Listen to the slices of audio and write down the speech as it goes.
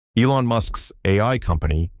Elon Musk's AI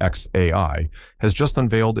company, xAI, has just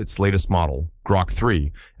unveiled its latest model, Grok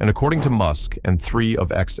 3, and according to Musk and three of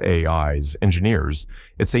xAI's engineers,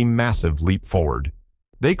 it's a massive leap forward.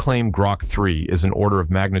 They claim Grok 3 is an order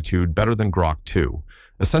of magnitude better than Grok 2,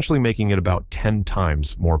 essentially making it about 10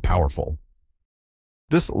 times more powerful.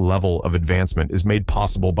 This level of advancement is made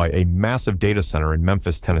possible by a massive data center in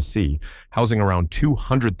Memphis, Tennessee, housing around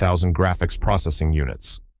 200,000 graphics processing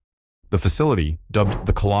units. The facility, dubbed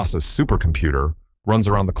the Colossus supercomputer, runs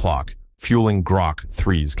around the clock, fueling Grok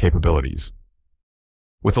 3's capabilities.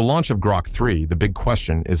 With the launch of Grok 3, the big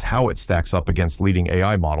question is how it stacks up against leading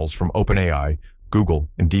AI models from OpenAI, Google,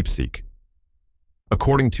 and DeepSeek.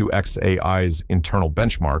 According to xAI's internal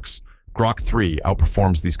benchmarks, Grok 3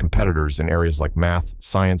 outperforms these competitors in areas like math,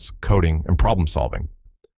 science, coding, and problem solving.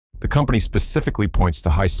 The company specifically points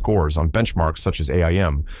to high scores on benchmarks such as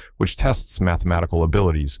AIM, which tests mathematical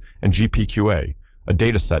abilities, and GPQA, a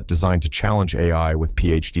dataset designed to challenge AI with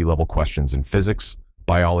PhD-level questions in physics,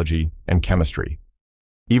 biology, and chemistry.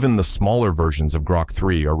 Even the smaller versions of Grok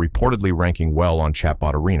 3 are reportedly ranking well on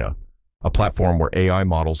Chatbot Arena, a platform where AI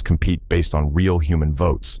models compete based on real human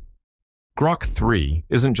votes. Grok 3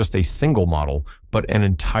 isn't just a single model, but an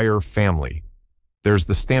entire family. There's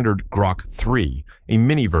the standard Grok 3, a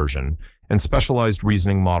mini version, and specialized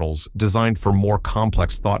reasoning models designed for more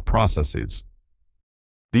complex thought processes.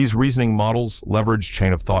 These reasoning models leverage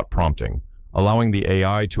chain-of-thought prompting, allowing the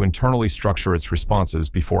AI to internally structure its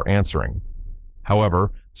responses before answering.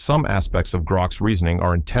 However, some aspects of Grok's reasoning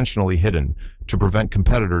are intentionally hidden to prevent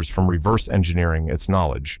competitors from reverse engineering its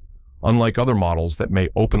knowledge. Unlike other models that may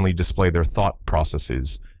openly display their thought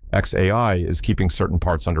processes, xAI is keeping certain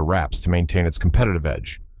parts under wraps to maintain its competitive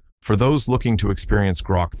edge. For those looking to experience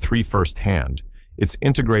Grok 3 firsthand, it's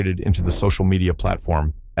integrated into the social media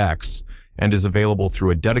platform X and is available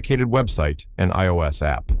through a dedicated website and iOS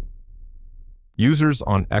app. Users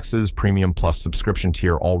on X's Premium Plus subscription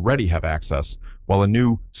tier already have access, while a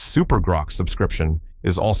new Super Grok subscription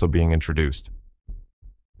is also being introduced.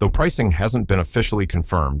 Though pricing hasn't been officially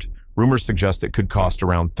confirmed, rumors suggest it could cost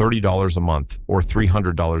around $30 a month or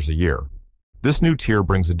 $300 a year. This new tier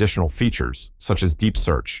brings additional features, such as deep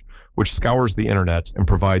search, which scours the internet and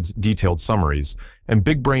provides detailed summaries, and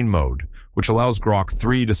Big Brain Mode, which allows Grok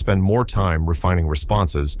 3 to spend more time refining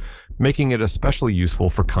responses, making it especially useful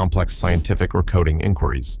for complex scientific or coding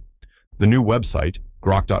inquiries. The new website,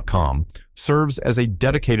 Grok.com, serves as a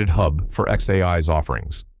dedicated hub for xAI's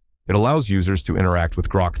offerings. It allows users to interact with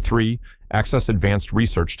Grok 3, access advanced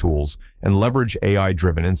research tools, and leverage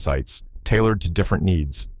AI-driven insights tailored to different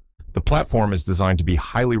needs. The platform is designed to be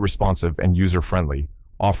highly responsive and user-friendly,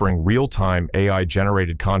 offering real-time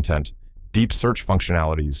AI-generated content, deep search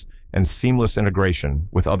functionalities, and seamless integration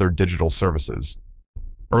with other digital services.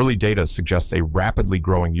 Early data suggests a rapidly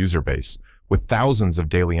growing user base, with thousands of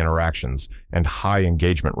daily interactions and high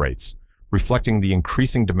engagement rates, reflecting the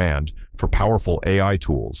increasing demand for powerful AI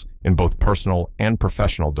tools in both personal and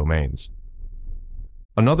professional domains.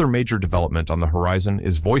 Another major development on the horizon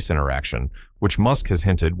is voice interaction, which Musk has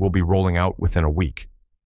hinted will be rolling out within a week.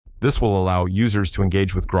 This will allow users to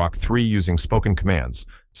engage with Grok 3 using spoken commands,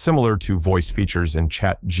 similar to voice features in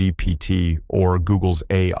ChatGPT or Google's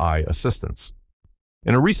AI assistants.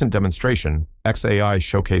 In a recent demonstration, xAI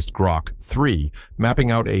showcased Grok 3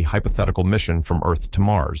 mapping out a hypothetical mission from Earth to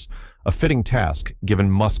Mars, a fitting task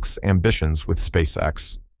given Musk's ambitions with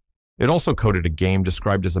SpaceX. It also coded a game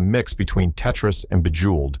described as a mix between Tetris and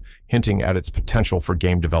Bejeweled, hinting at its potential for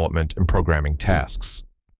game development and programming tasks.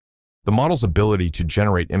 The model's ability to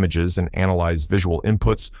generate images and analyze visual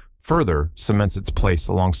inputs further cements its place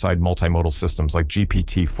alongside multimodal systems like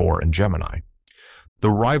GPT-4 and Gemini. The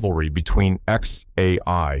rivalry between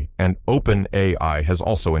xAI and OpenAI has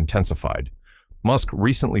also intensified. Musk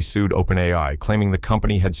recently sued OpenAI, claiming the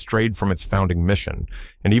company had strayed from its founding mission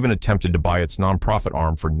and even attempted to buy its nonprofit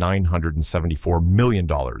arm for $974 million,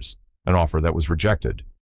 an offer that was rejected.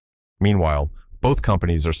 Meanwhile, both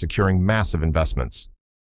companies are securing massive investments.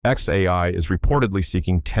 xAI is reportedly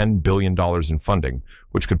seeking $10 billion in funding,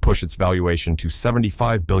 which could push its valuation to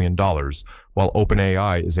 $75 billion, while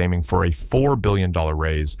OpenAI is aiming for a $4 billion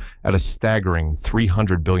raise at a staggering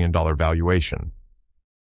 $300 billion valuation.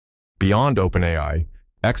 Beyond OpenAI,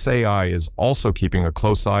 xAI is also keeping a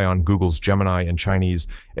close eye on Google's Gemini and Chinese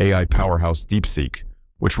AI powerhouse DeepSeek,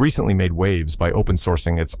 which recently made waves by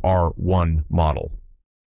open-sourcing its R1 model.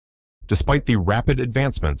 Despite the rapid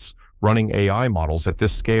advancements, running AI models at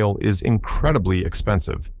this scale is incredibly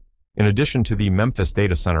expensive. In addition to the Memphis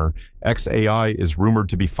data center, xAI is rumored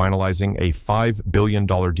to be finalizing a $5 billion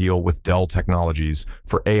deal with Dell Technologies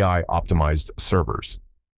for AI-optimized servers.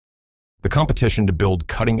 The competition to build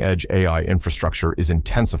cutting-edge AI infrastructure is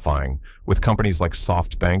intensifying, with companies like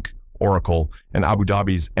SoftBank, Oracle, and Abu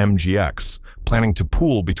Dhabi's MGX planning to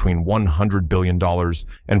pool between $100 billion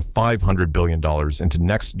and $500 billion into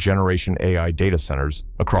next-generation AI data centers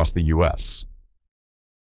across the U.S.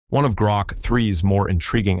 One of Grok 3's more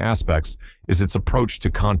intriguing aspects is its approach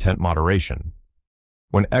to content moderation.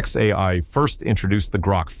 When xAI first introduced the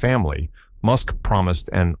Grok family, Musk promised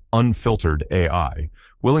an unfiltered AI,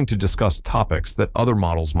 willing to discuss topics that other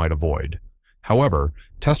models might avoid. However,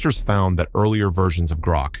 testers found that earlier versions of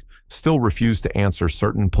Grok still refused to answer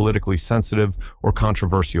certain politically sensitive or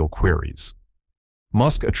controversial queries.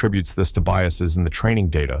 Musk attributes this to biases in the training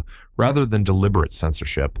data rather than deliberate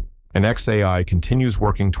censorship, and xAI continues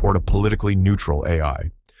working toward a politically neutral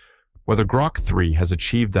AI. Whether Grok 3 has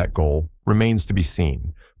achieved that goal remains to be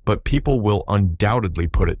seen, but people will undoubtedly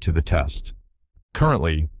put it to the test.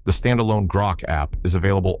 Currently, the standalone Grok app is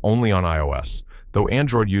available only on iOS, though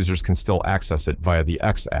Android users can still access it via the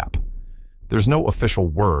X app. There's no official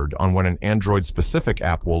word on when an Android-specific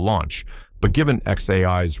app will launch, but given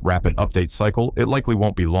xAI's rapid update cycle, it likely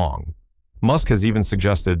won't be long. Musk has even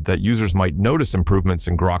suggested that users might notice improvements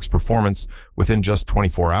in Grok's performance within just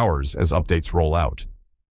 24 hours as updates roll out.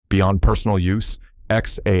 Beyond personal use,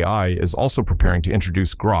 xAI is also preparing to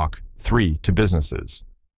introduce Grok 3 to businesses.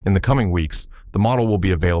 In the coming weeks, the model will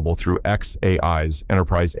be available through xAI's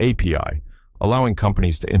Enterprise API, allowing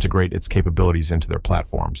companies to integrate its capabilities into their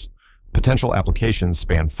platforms. Potential applications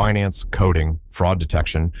span finance, coding, fraud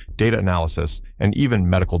detection, data analysis, and even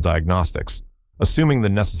medical diagnostics, assuming the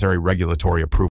necessary regulatory approval.